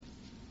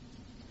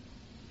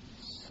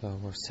So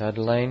we're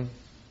settling,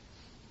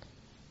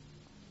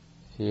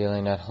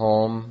 feeling at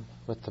home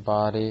with the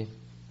body.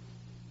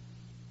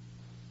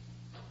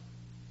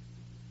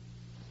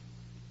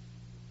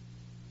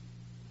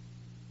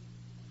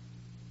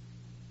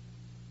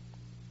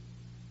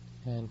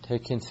 And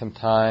taking some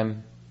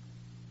time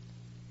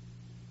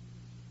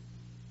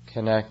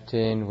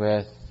connecting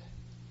with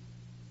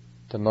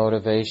the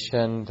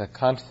motivation, the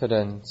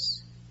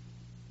confidence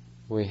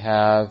we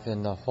have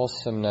in the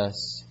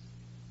wholesomeness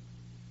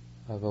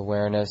of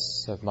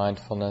awareness, of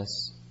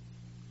mindfulness.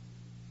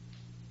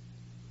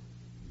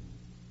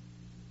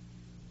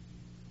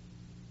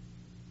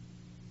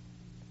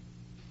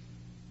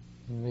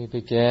 And we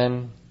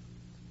begin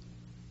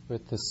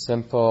with the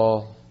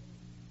simple,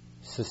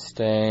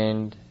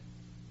 sustained,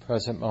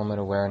 present moment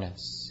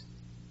awareness.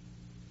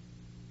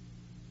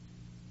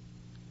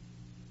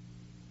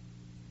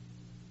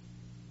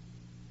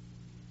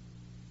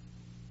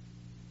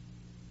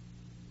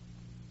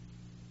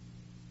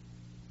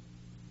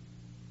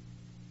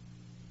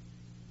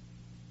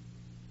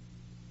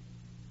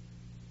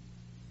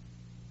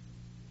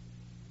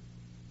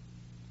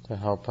 To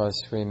help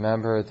us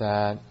remember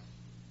that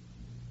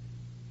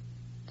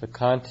the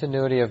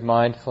continuity of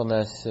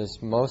mindfulness is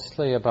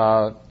mostly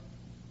about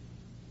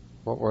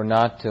what we're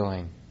not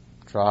doing,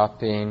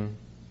 dropping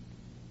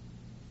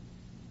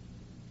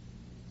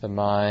the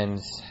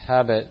mind's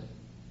habit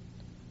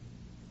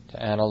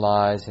to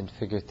analyze and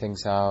figure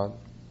things out,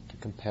 to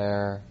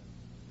compare,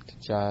 to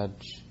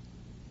judge.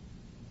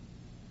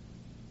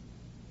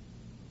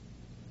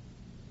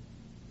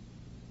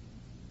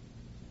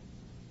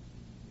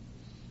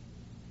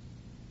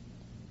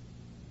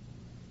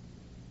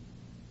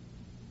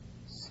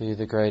 See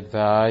the great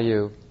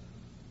value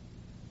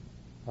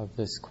of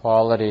this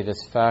quality,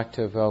 this fact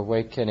of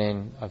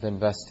awakening, of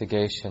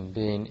investigation,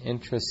 being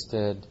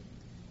interested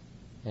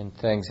in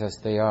things as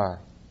they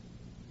are.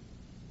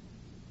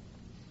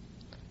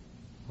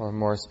 Or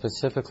more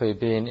specifically,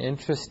 being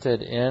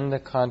interested in the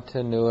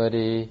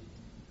continuity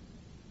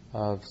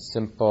of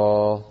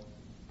simple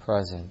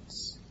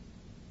presence.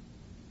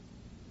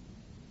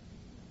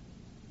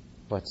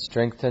 What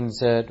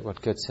strengthens it,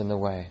 what gets in the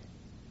way.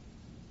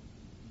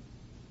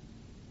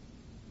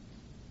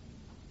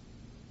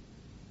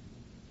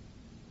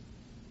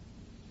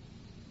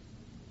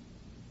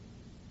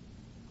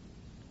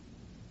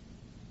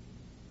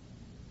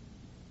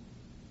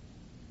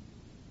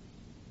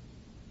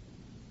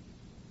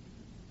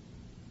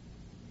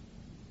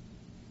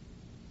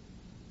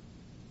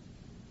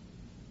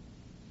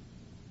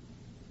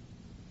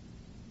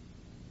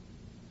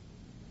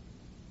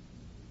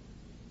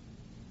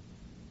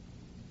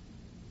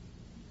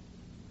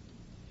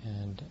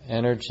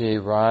 Energy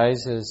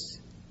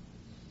rises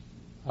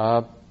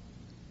up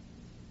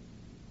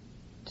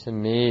to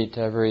meet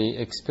every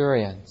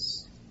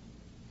experience.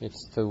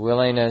 It's the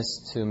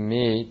willingness to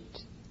meet,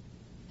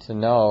 to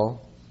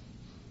know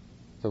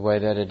the way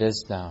that it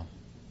is now.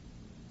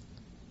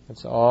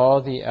 It's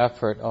all the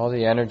effort, all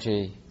the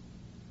energy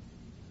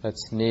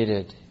that's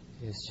needed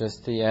is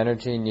just the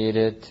energy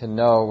needed to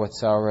know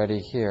what's already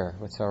here,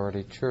 what's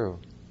already true.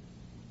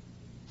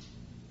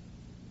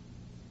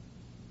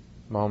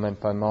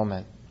 Moment by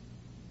moment.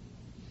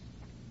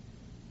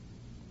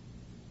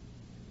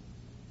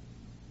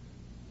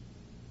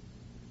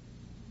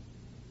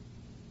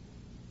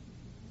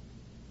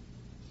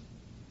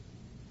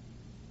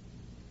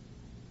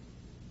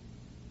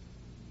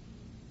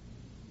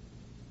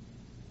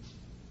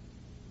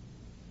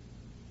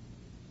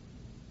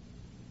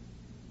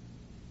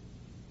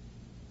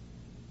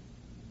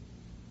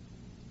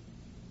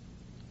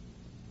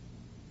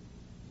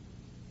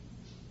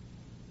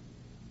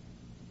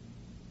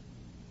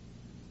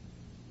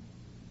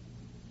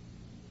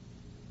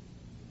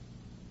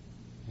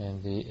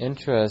 And the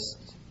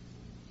interest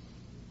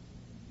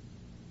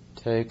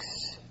takes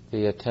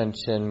the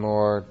attention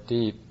more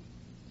deep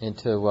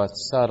into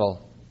what's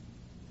subtle,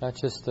 not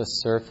just the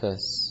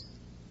surface.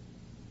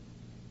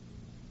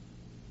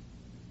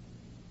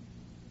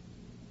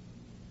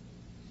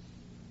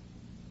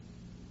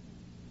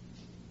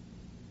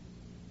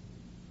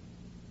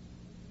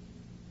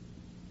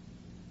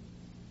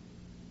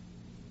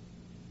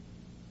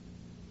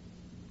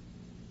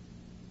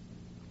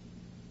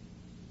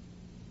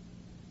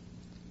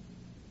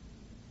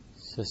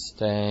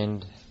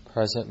 Sustained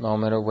present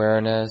moment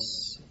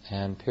awareness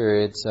and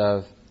periods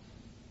of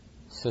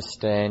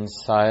sustained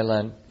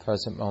silent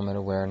present moment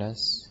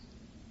awareness.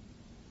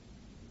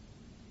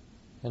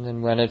 And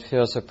then when it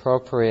feels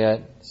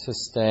appropriate,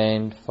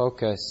 sustained,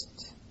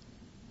 focused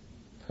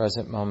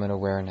present moment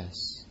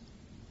awareness.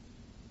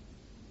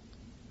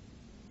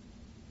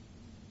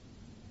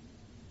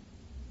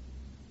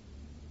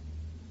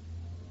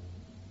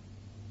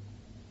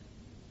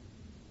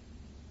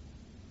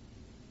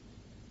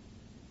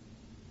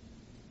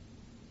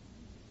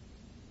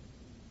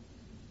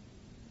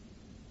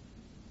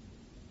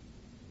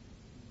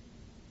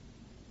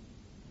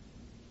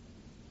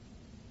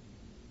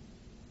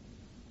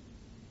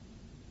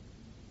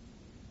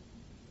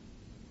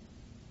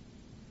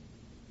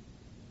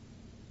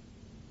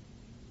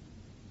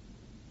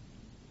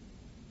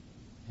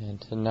 And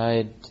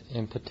tonight,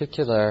 in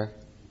particular,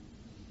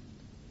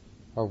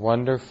 a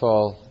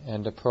wonderful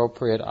and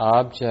appropriate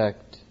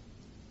object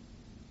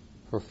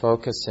for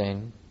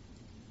focusing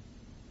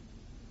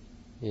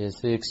is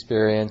the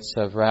experience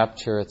of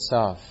rapture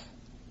itself,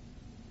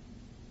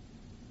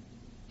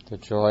 the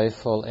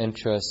joyful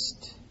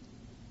interest,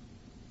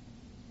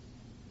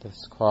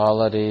 this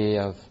quality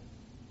of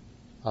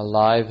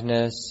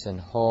aliveness and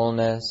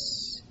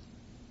wholeness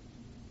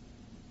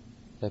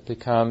that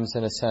becomes,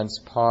 in a sense,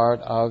 part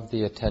of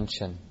the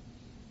attention.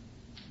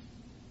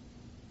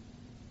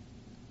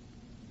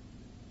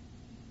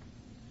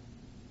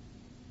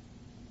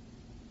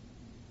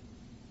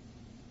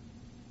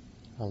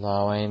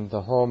 Allowing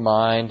the whole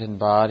mind and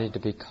body to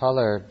be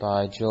colored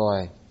by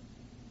joy,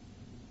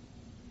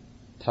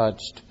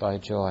 touched by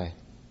joy.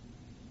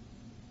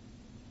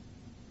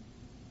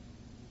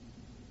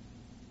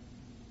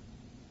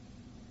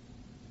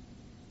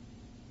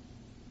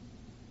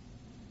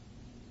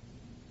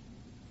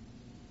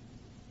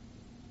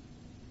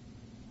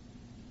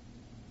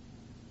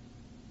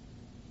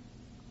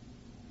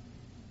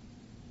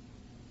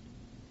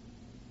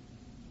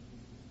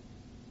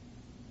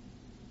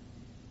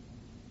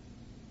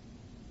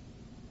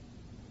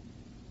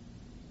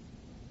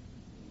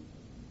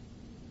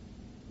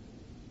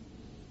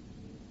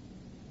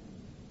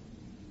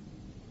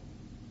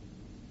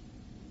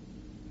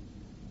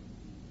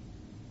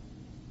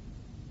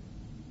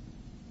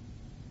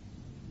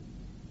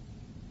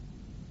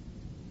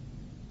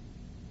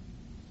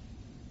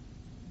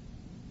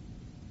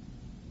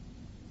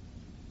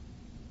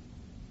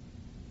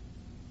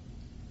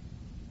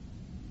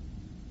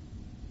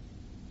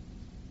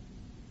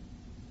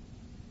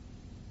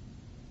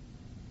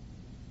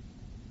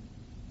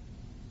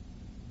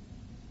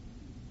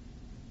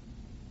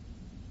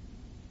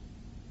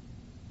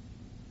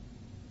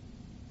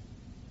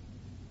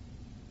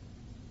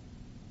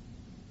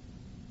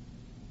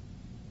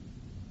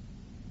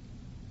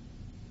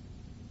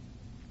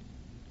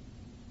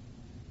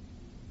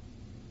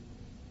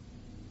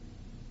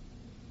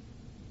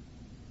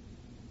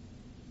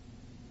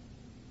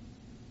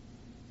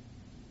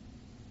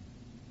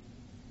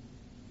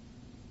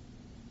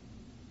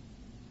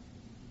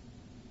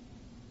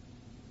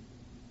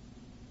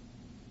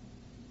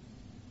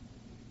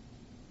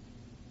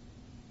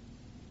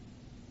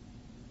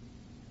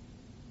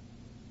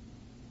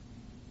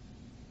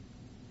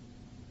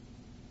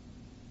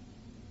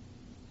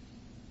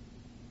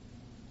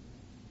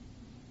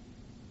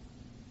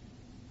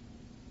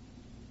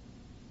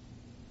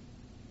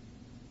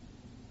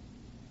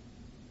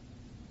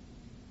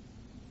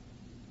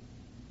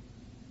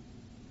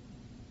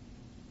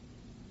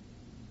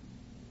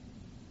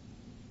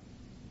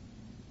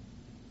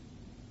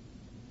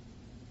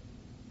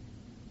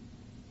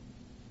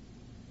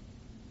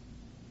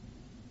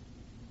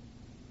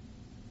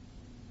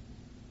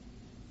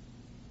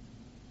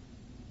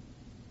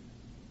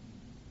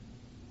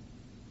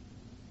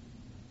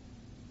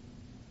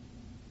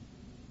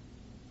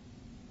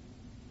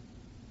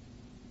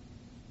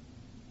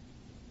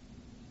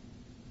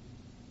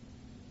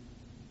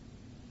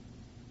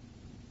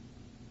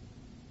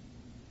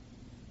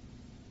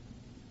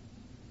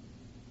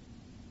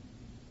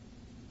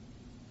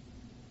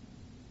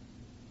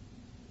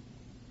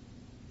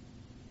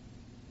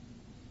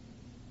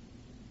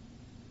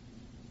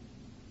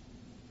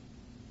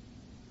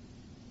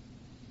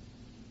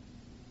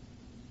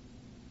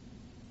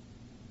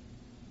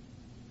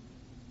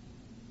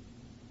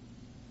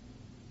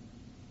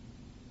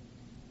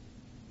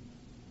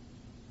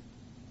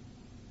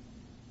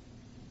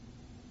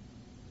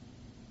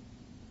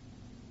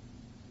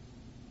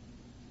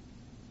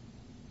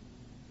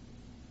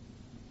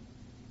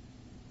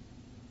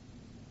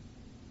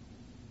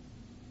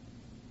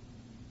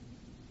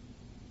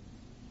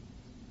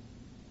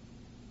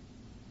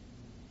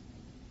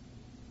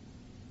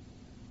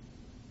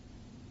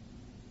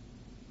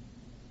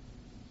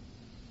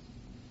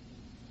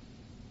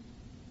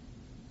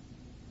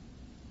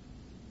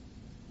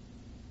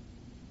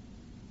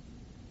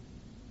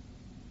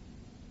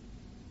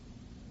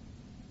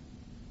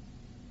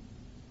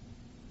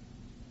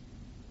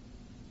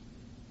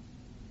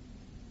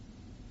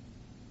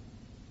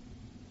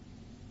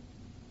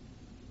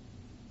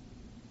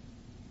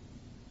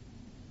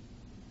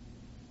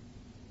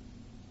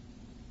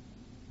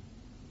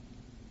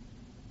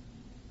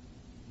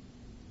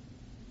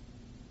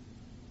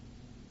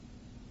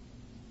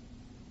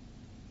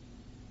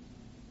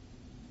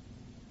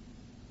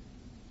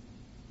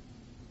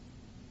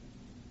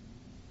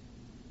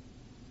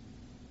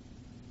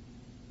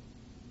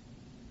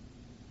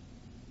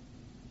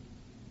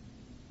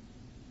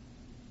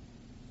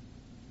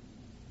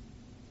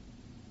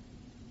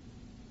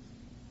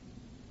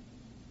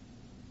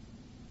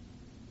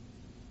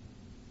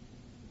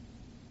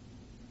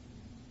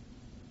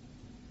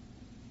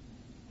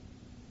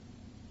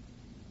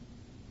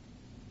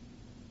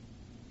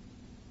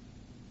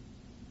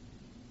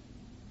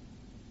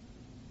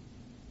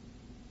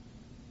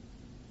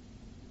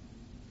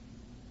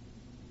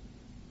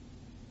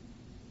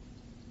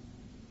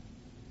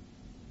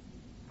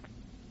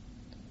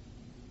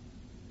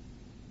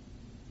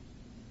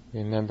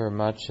 Remember,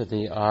 much of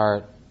the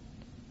art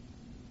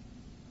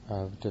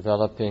of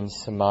developing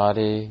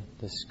samadhi,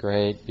 this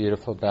great,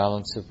 beautiful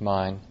balance of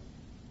mind,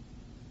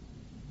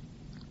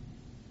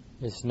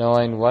 is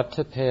knowing what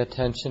to pay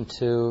attention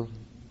to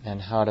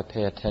and how to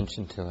pay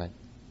attention to it.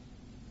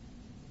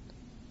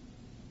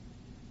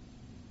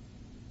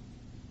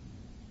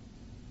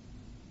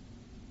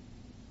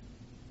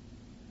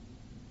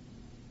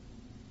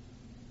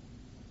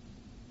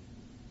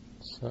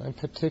 So in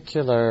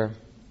particular,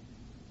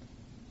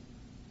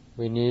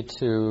 we need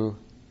to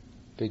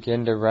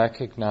begin to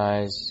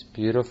recognize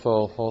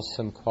beautiful,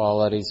 wholesome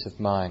qualities of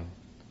mind,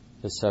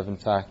 the 7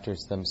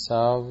 factors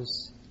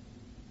themselves,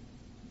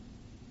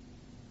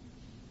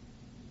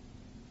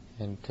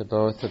 and to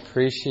both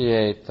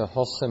appreciate the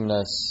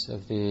wholesomeness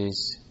of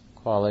these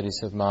qualities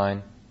of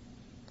mind,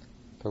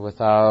 but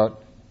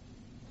without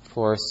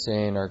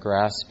forcing or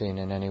grasping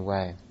in any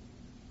way,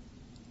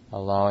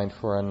 allowing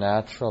for a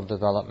natural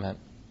development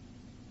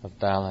of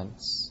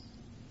balance.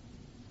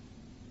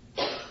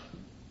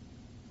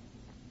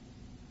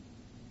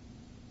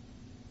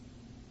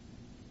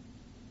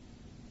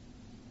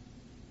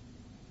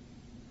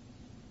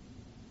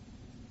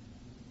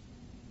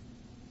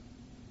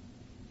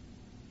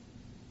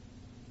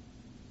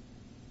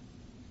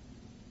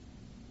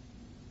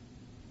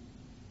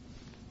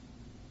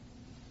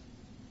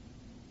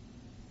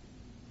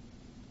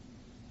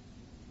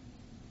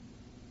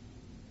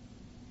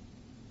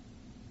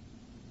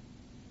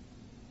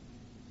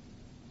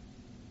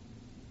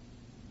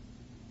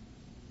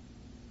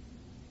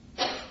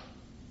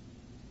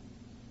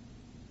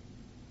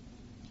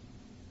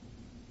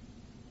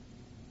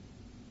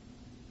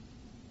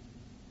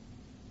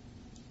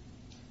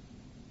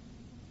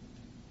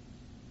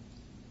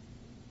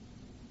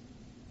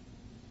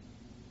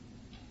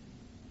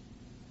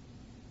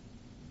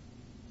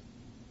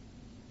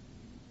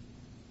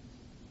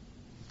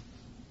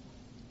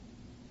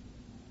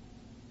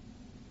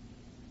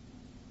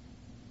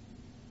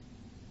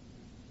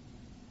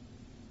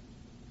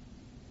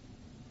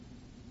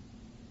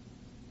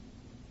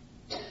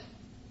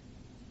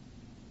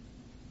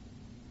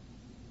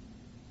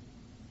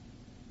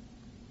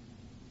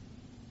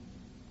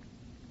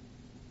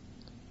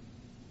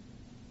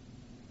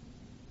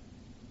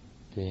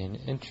 Being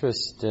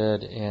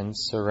interested in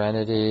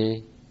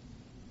serenity,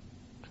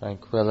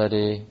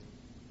 tranquility,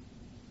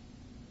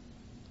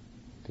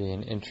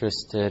 being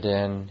interested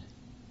in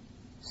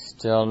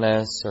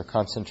stillness or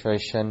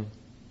concentration,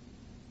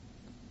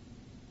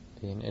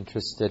 being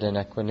interested in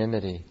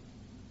equanimity.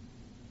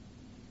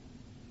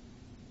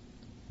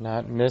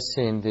 Not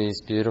missing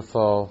these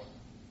beautiful,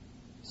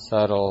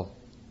 subtle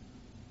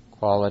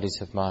qualities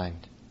of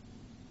mind.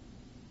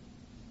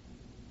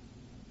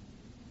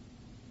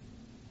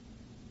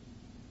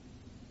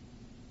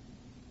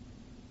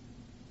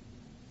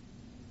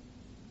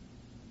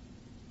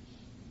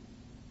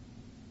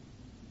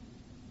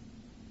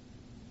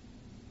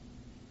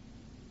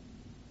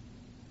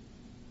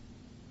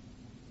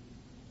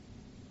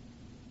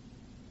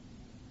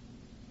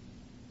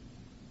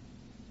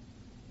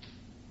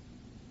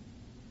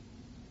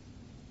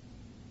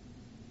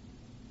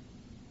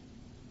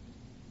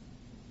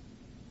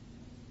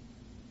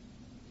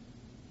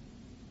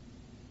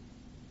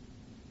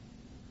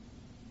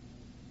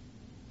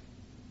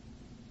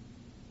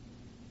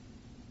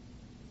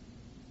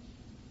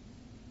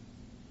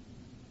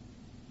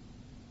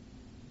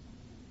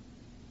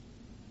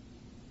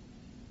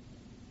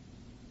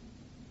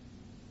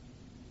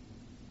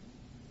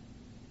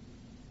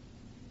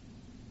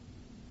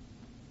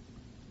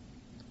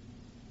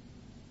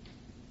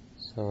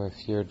 So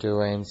if you're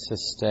doing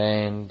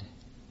sustained,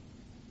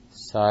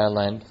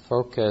 silent,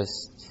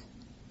 focused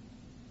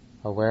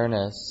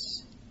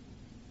awareness,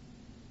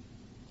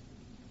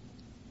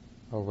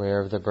 aware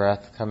of the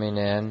breath coming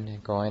in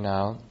and going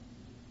out,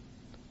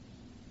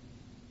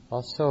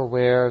 also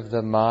aware of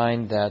the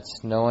mind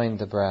that's knowing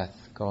the breath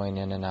going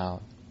in and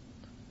out,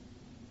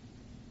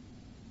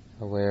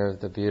 aware of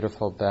the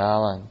beautiful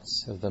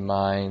balance of the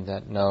mind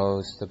that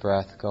knows the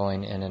breath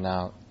going in and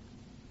out.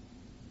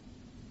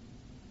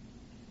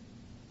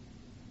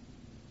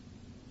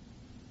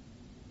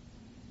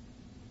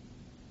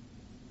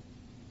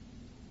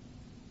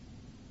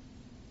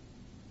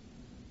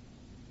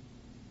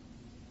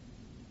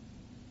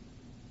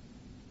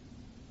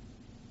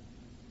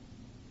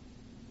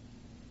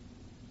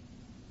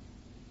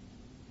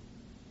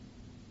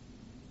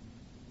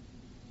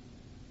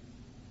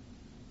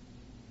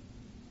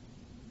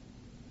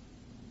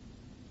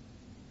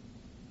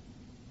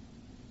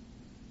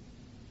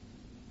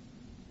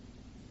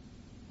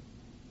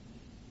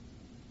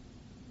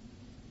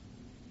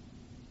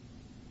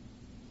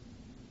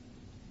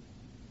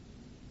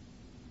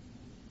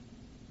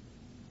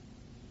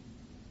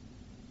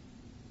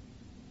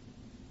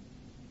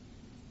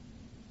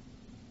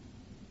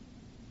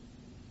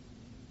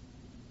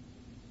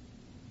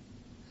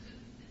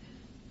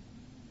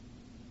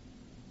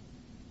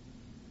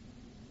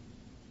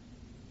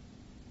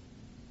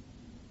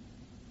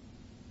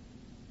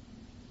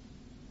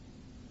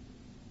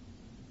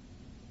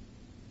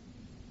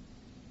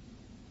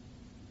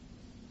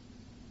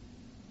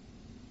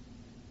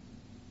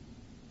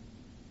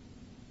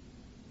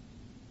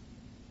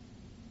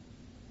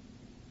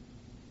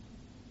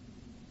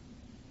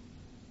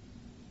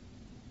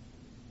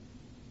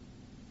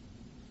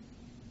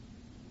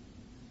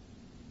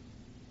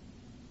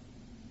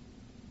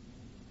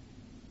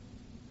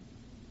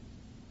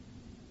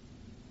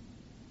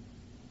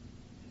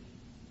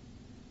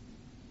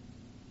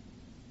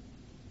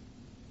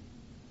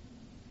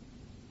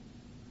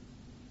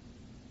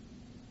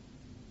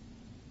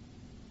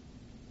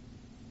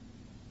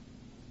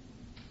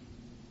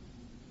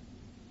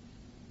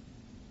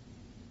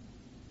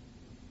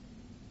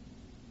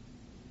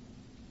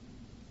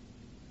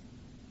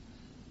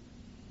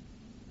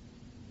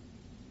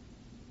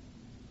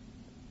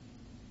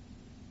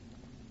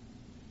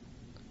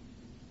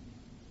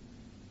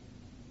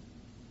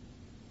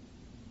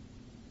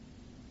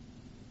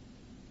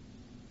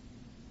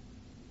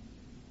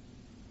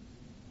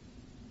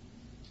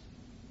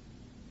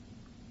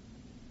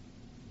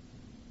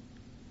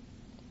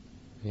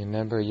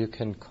 Remember, you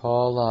can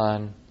call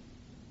on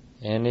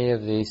any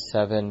of these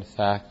 7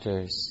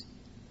 factors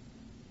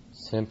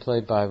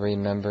simply by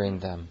remembering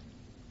them,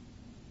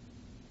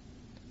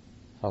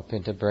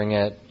 helping to bring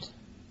it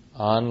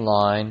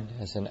online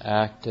as an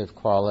active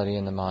quality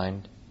in the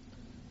mind.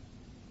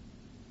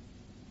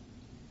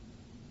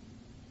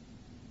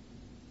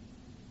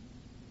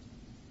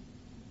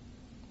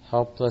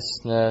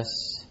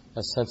 Helplessness,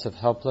 a sense of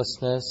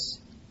helplessness,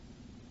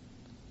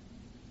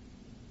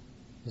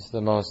 is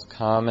the most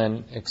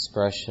common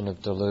expression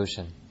of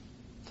delusion,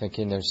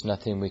 thinking there's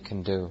nothing we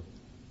can do.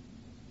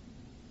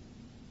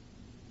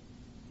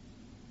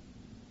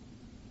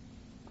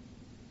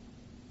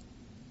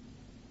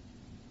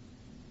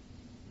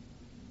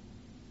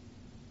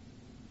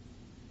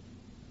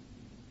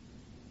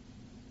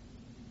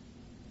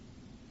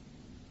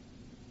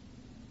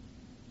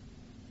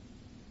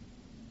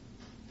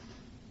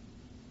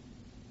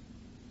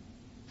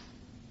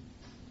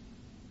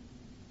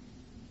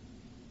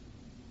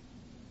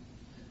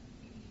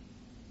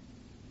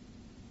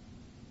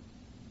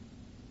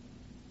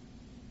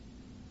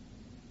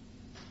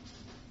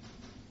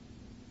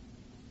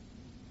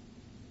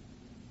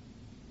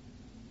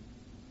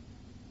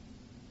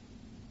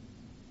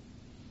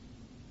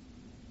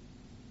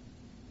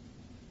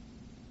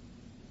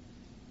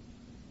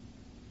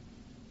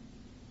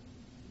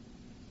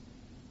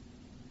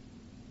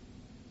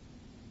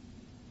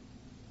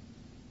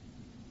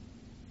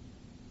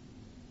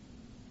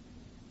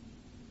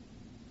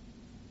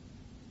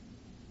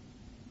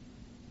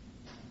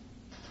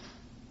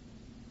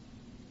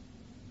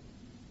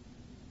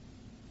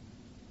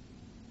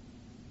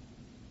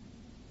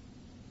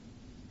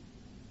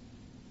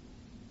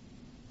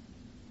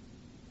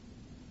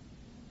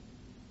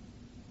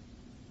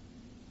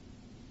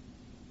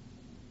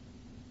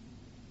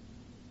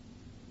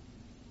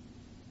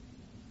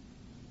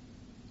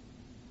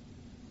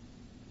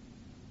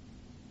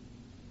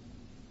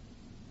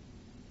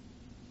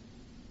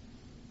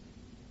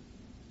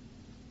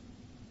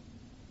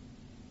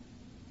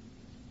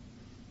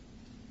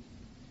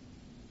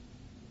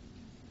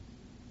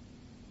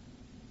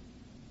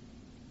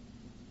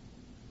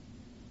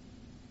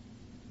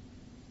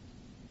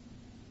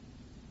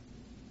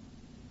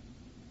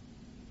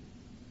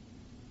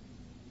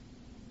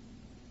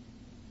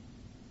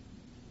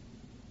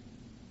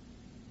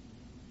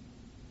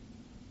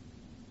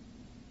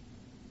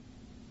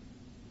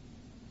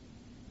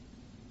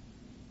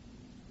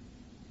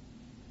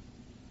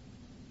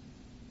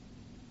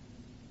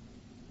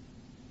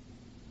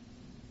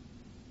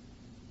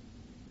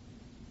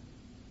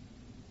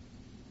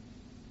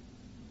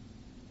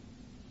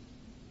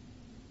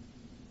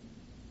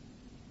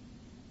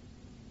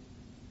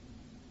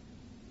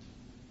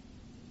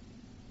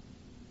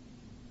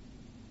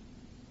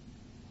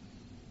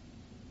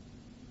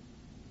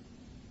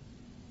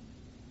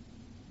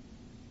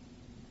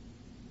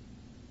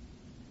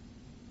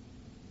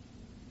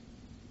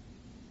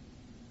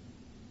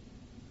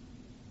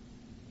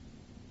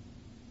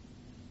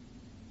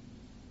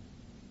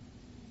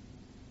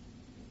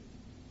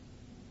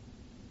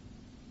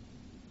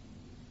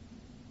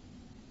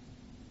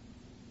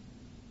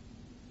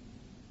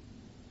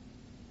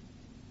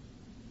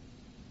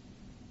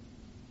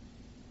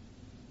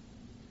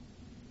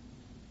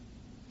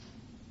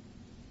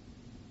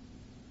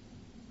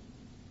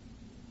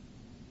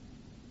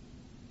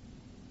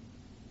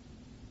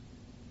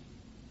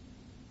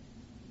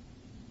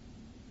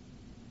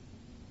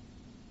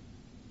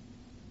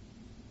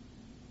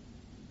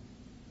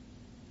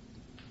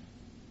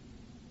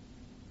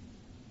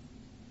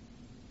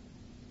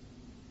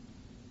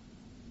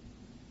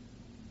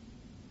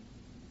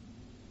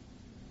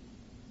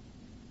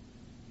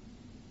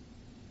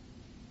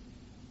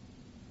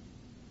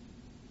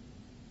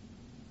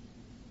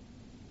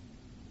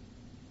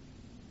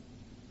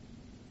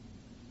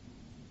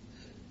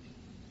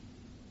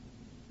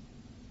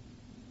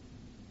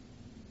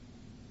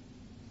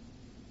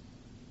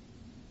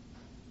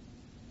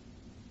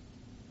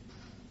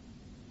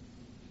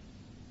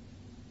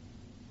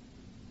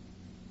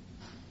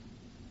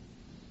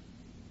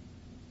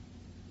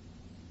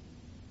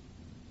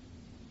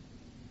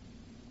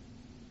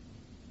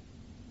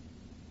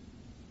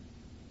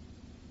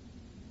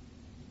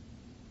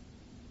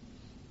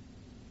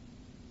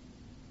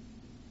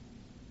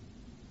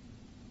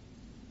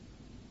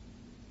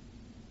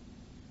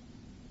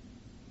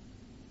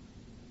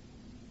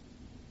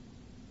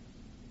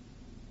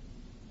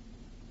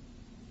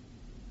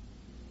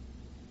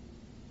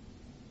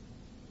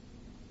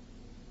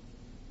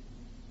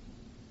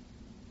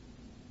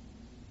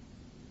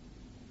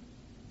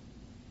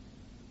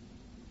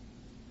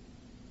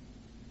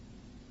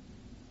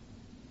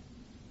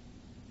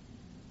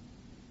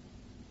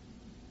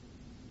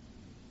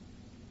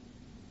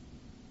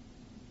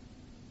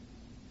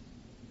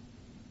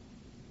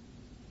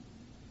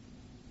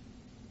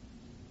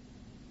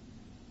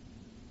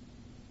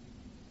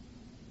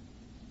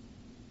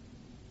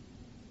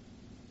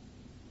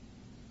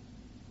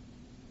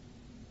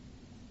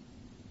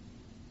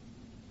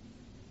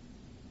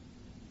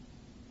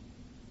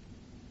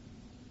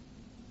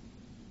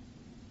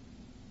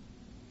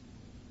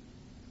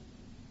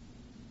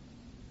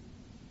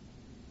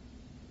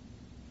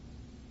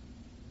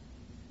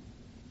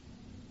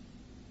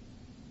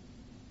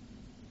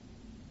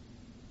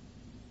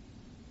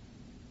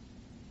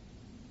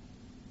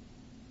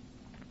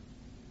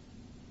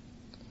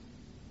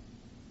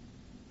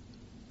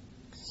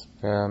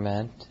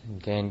 experiment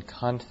and gain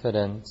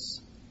confidence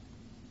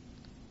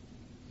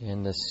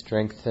in the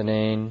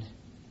strengthening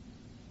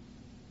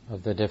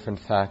of the different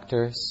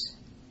factors,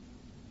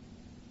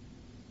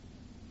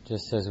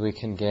 just as we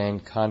can gain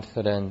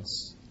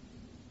confidence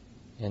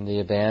in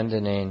the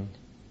abandoning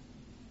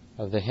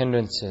of the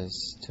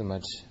hindrances, too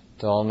much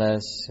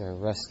dullness or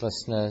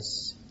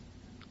restlessness,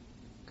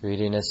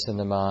 greediness in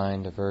the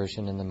mind,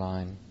 aversion in the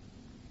mind.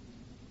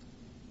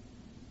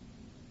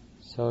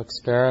 So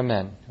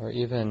experiment, or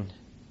even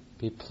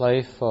be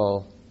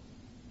playful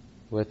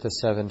with the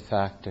 7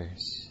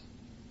 factors,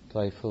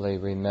 playfully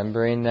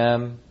remembering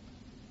them,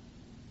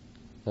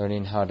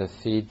 learning how to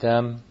feed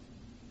them,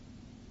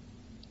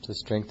 to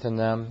strengthen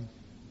them,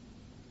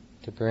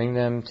 to bring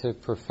them to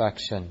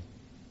perfection,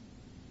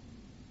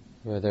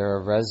 where they're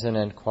a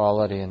resonant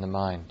quality in the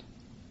mind.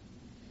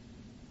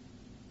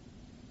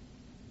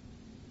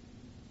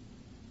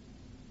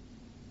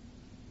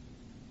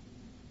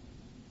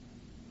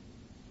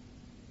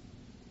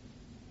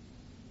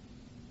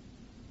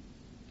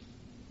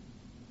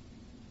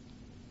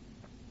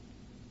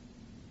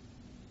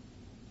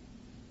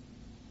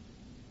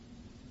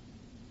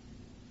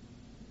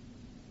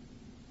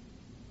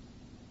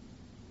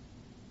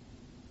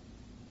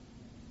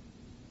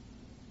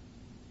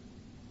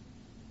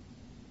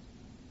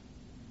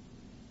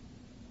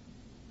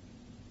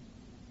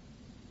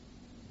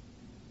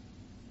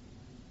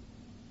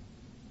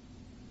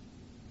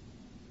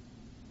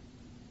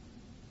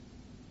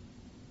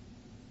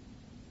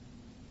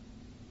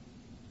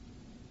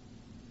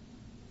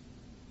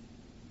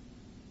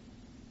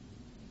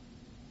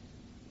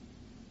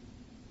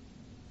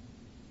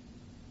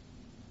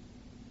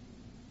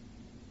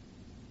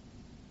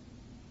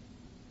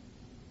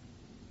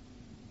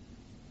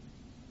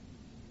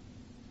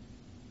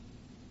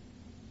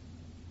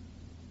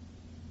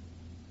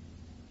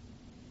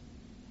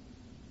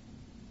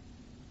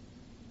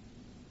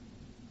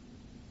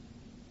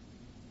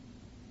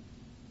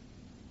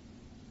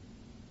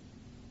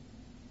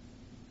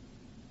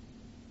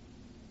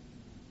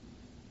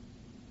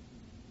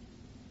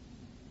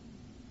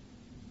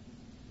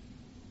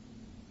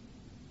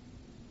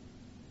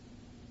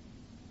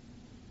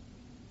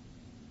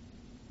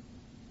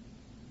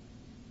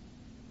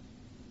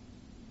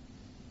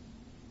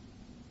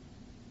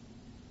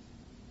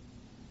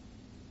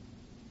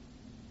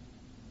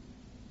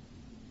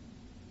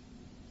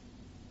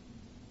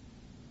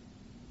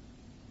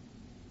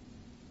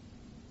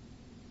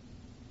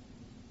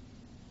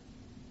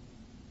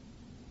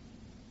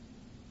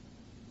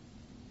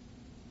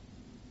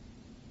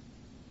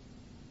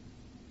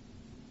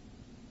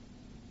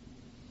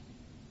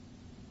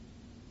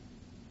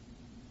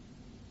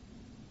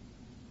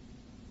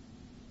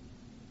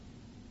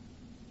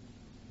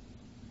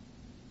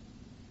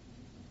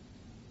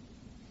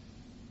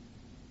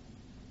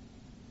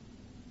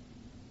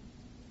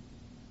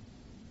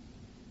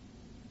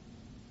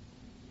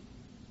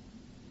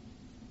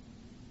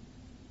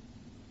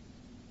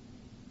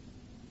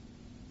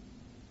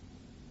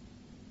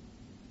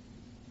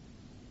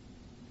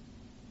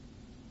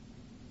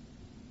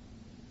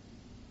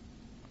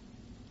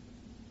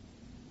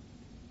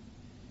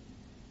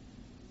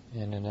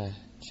 And in a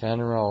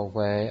general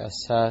way,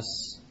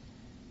 assess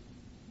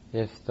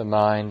if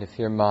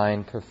your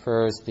mind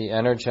prefers the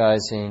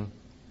energizing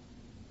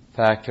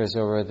factors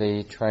over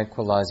the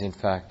tranquilizing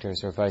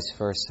factors, or vice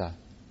versa.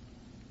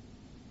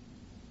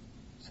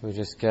 So we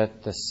just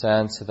get the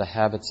sense of the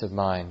habits of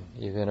mind,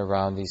 even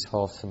around these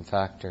wholesome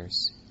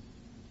factors.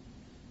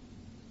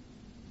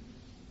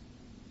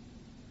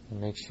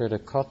 And make sure to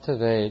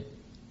cultivate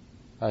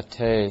a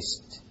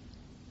taste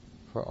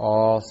for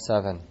all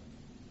 7.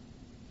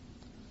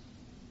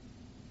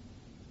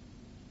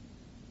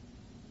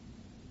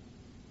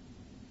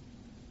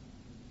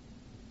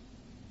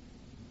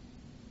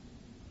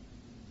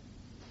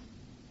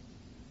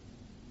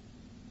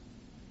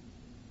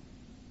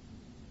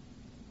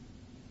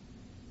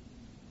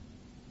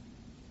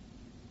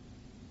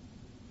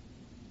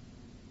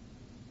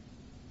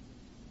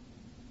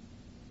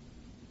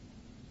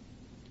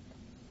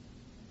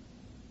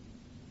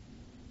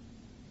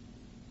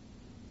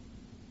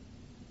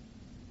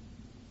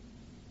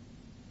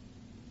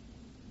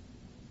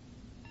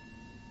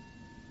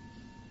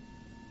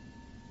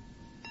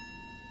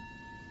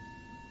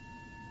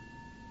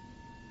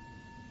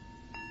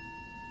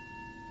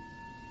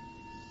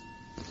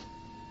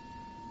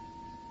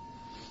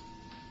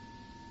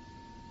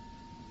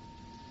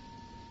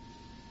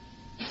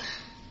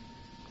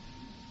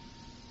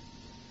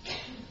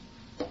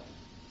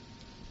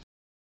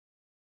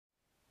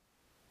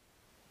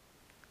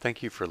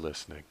 Thank you for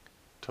listening.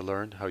 To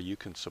learn how you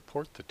can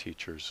support the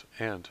teachers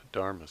and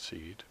Dharma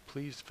Seed,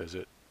 please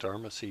visit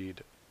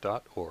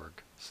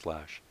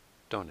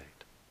dharmaseed.org/donate.